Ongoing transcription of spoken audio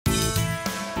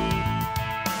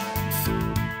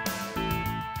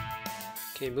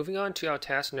Okay, moving on to our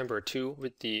task number 2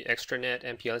 with the Extranet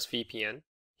MPLS VPN.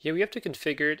 Here we have to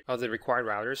configure all the required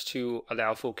routers to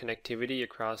allow full connectivity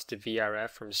across the VRF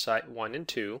from site 1 and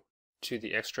 2 to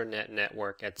the Extranet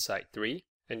network at site 3.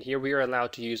 And here we are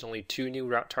allowed to use only 2 new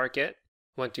route target,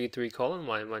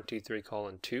 123:1,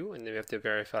 123:2, and then we have to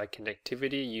verify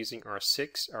connectivity using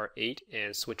R6, R8,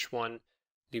 and switch 1,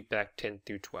 loopback 10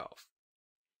 through 12.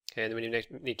 Okay, and then we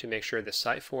need to make sure the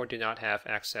site 4 do not have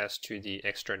access to the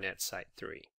extranet site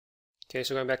 3. Okay,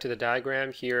 so going back to the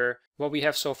diagram here, what we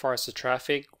have so far is the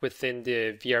traffic within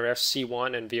the VRF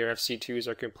C1 and VRF C2s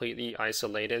are completely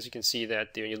isolated. As you can see that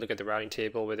when you look at the routing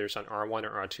table, whether it's on R1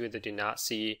 or R2, they do not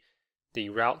see the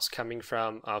routes coming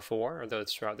from R4, although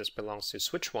it's route that belongs to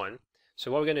switch 1.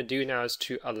 So what we're going to do now is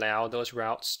to allow those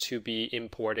routes to be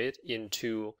imported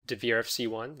into the VRF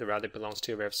C1, the route that belongs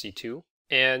to VRF C2.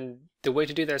 And the way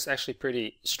to do that is actually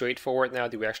pretty straightforward now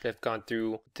that we actually have gone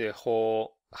through the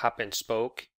whole hop and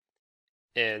spoke.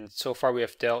 And so far we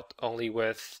have dealt only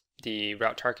with the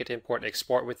route target import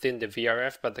export within the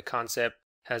VRF, but the concept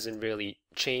hasn't really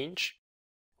changed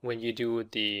when you do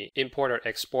the import or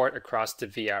export across the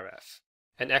VRF.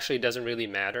 And actually it doesn't really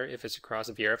matter if it's across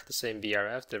the VRF, the same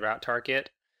VRF, the route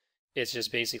target. It's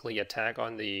just basically a tag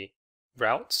on the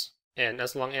routes. And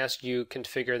as long as you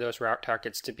configure those route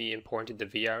targets to be important to the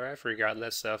VRF,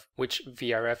 regardless of which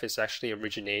VRF is actually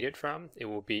originated from, it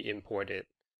will be imported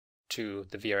to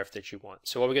the VRF that you want.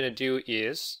 So what we're going to do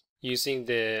is, using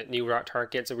the new route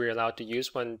targets that we're allowed to use,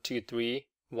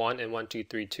 123:1 and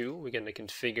 123:2, we're going to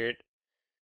configure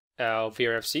our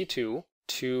VRF C2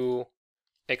 to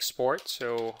export.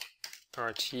 So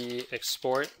RT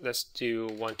export, let's do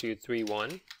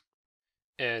 123:1.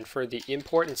 And for the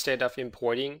import, instead of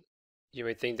importing, you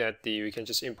may think that we can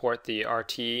just import the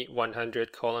RT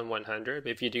 100:100. But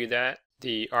if you do that,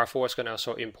 the R4 is going to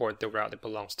also import the route that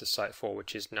belongs to site 4,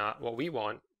 which is not what we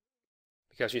want,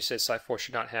 because we said site 4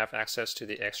 should not have access to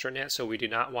the extranet. So we do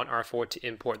not want R4 to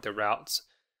import the routes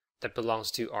that belongs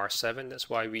to R7. That's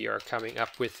why we are coming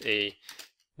up with a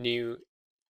new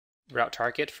route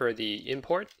target for the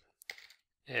import.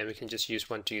 And we can just use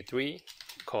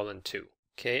 123:2.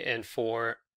 Okay, and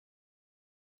for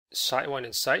site 1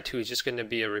 and site 2 is just going to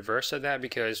be a reverse of that,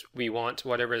 because we want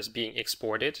whatever is being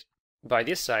exported by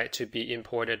this site to be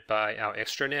imported by our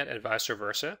extranet and vice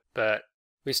versa. But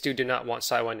we still do not want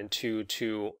site 1 and 2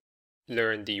 to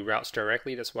learn the routes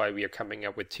directly. That's why we are coming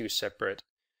up with 2 separate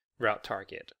route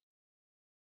target.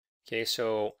 Okay,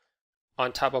 so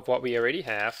on top of what we already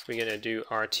have, we're going to do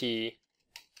RT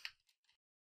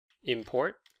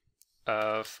import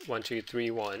of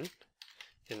 123:1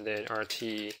 and then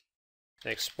RT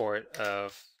export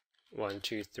of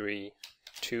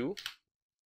 123:2,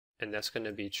 and that's going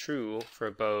to be true for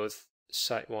both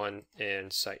site 1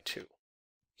 and site 2.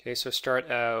 Okay, so start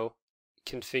our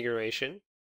configuration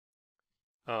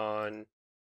on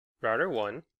router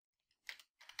 1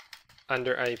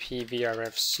 under IP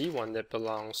VRF C1 that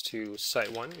belongs to site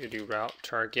 1. You do route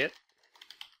target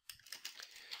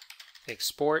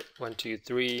export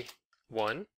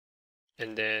 123:1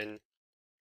 and then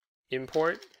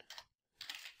import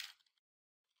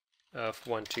of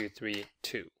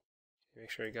 123:2. Make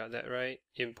sure you got that right.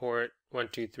 Import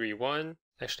 123:1.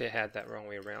 Actually, I had that wrong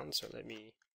way around, so let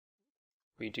me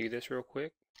redo this real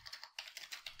quick.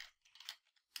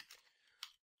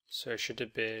 So it should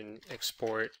have been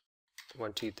export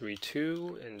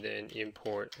 123:2 and then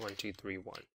import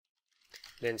 123:1.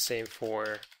 Then same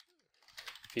for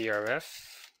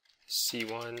VRF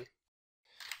C1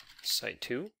 site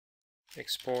 2,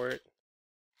 export,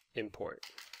 import.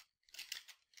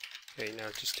 Okay,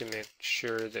 now just to make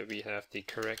sure that we have the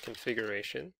correct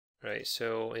configuration, right?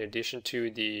 So in addition to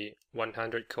the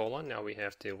 100:, now we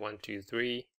have the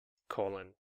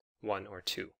 123:1 or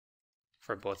 2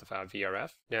 for both of our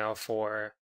VRF. Now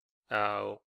for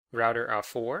our router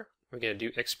R4, we're going to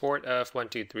do export of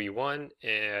 123:1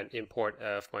 and import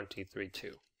of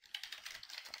 123:2.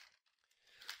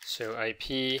 So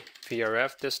IP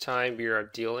VRF this time we are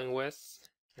dealing with,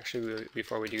 actually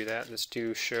before we do that, let's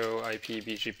do show IP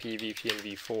BGP VPN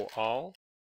v4 all.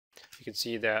 You can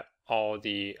see that all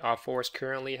the R4s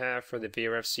currently have for the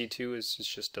VRF C2 is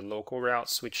just the local route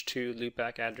switch to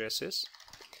loopback addresses.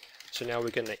 So now we're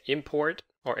going to import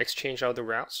or exchange all the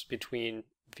routes between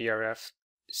VRF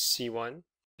C1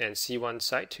 and C1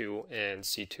 site 2 and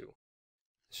C2.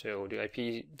 So we'll do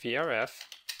IP VRF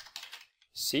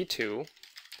C2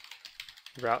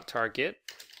 route target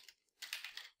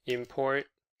import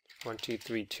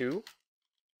 123:2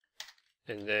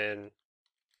 and then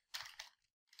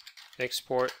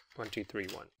export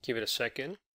 123:1. Give it a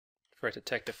second for it to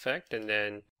take effect, and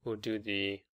then we'll do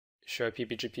the show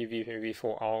PBGP VPN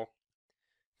v4 all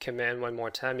command one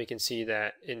more time, you can see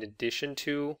that in addition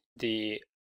to the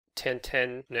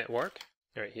 1010 network,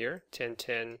 right here,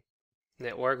 1010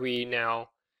 network, we now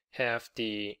have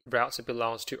the routes that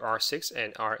belongs to R6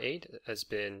 and R8 has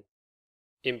been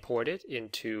imported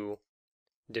into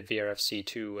the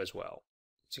VRFC2 as well.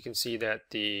 So you can see that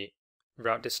the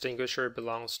route distinguisher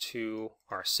belongs to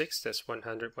R6, that's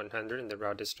 100, 100, and the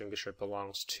route distinguisher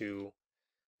belongs to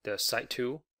the site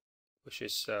 2, which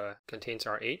is contains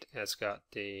R8, has got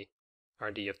the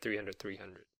RD of 300,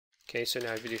 300. Okay, so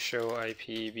now if you show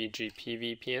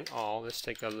IPBGP VPN all, let's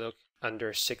take a look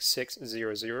under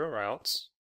 6600 routes.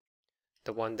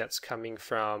 The one that's coming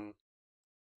from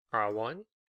R1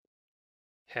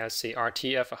 has the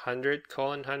RTF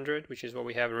 100:100, which is what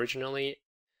we have originally,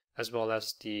 as well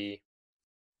as the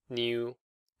new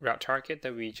route target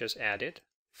that we just added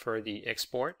for the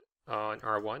export on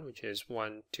R1, which is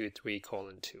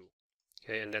 123:2.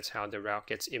 Okay, and that's how the route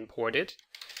gets imported.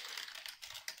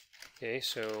 Okay,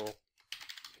 so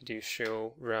we do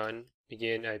show run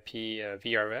begin IP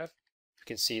VRF. You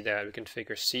can see that we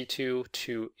configure C2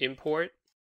 to import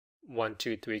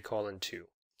 123:2,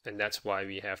 and that's why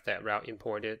we have that route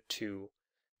imported to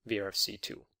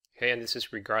VRFC2. Okay, and this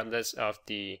is regardless of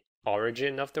the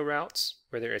origin of the routes,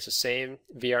 whether it's the same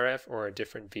VRF or a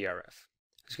different VRF.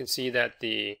 As you can see that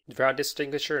the route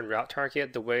distinguisher and route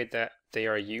target, the way that they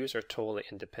are used are totally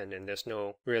independent. There's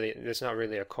not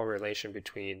really a correlation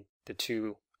between the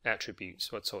two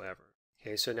attributes whatsoever.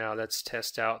 Okay, so now let's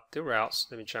test out the routes.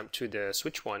 Let me jump to the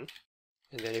switch 1.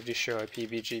 And then if you show a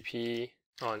PBGP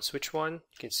on switch 1,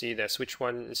 you can see that switch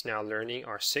 1 is now learning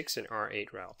R6 and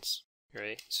R8 routes.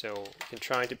 Right, so in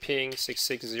trying to ping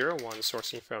 6601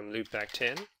 sourcing from loopback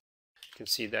 10, you can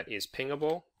see that is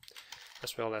pingable,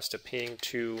 as well as the ping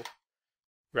to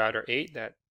router 8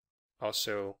 that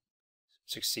also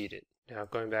succeeded. Now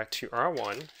going back to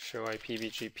R1, show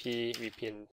IPBGP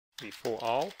VPN v4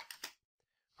 all.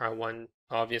 R1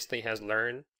 obviously has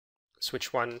learned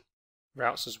switch 1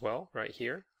 routes as well, right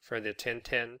here for the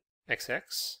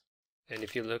 1010XX. And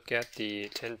if you look at the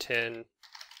 101000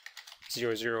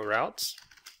 routes,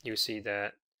 you see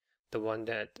that the one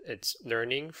that it's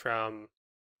learning from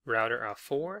router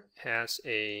R4 has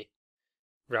a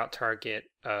route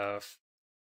target of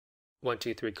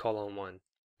 123:1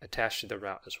 attached to the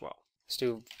route as well. Let's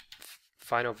do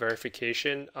final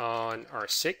verification on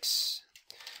R6.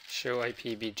 Show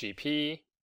IPBGP.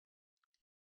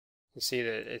 You see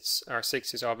that it's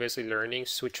R6 is obviously learning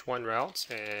switch 1 routes,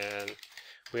 and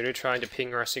we're trying to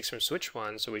ping R6 from switch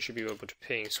 1, so we should be able to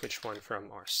ping switch 1 from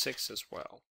R6 as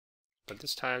well. But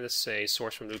this time, let's say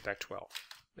source from loopback 12,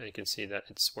 and you can see that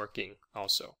it's working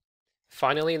also.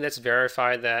 Finally, let's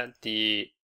verify that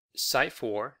the site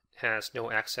 4 has no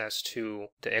access to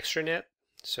the extranet.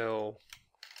 So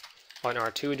on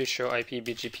R2 to show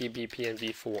IPBGP VPN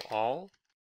v4 all,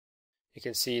 you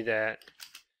can see that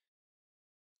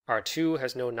R2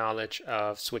 has no knowledge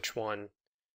of switch 1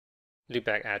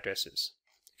 loopback addresses.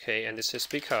 Okay, and this is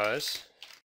because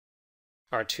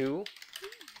R2,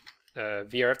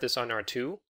 VRF that's on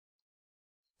R2,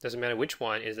 doesn't matter which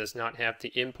one, it does not have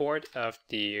the import of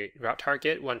the route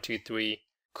target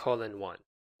 123:1.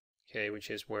 Okay, which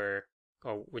is what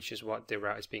the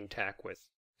route is being tagged with.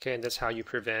 Okay, and that's how you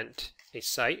prevent a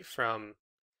site from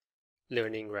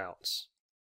learning routes.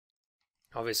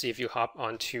 Obviously, if you hop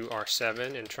onto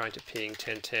R7 and try to ping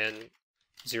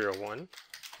 1010.01,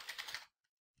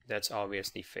 that's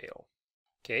obviously fail.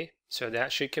 Okay, so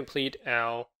that should complete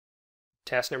our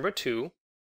task number 2.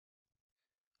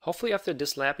 Hopefully after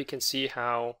this lab you can see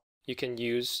how you can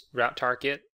use route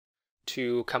target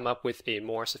to come up with a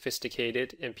more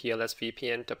sophisticated MPLS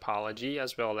VPN topology,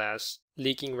 as well as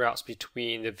leaking routes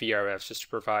between the VRFs just to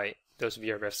provide those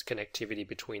VRFs connectivity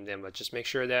between them. But just make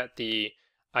sure that the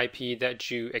IP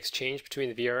that you exchange between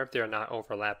the VRF, they're not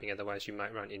overlapping, otherwise you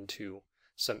might run into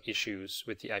some issues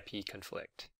with the IP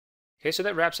conflict. Okay, so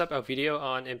that wraps up our video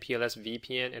on MPLS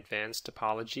VPN Advanced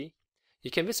Topology. You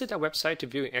can visit our website to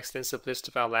view an extensive list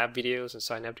of our lab videos and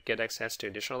sign up to get access to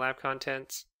additional lab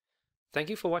contents. Thank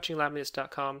you for watching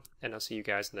LabMinutes.com, and I'll see you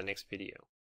guys in the next video.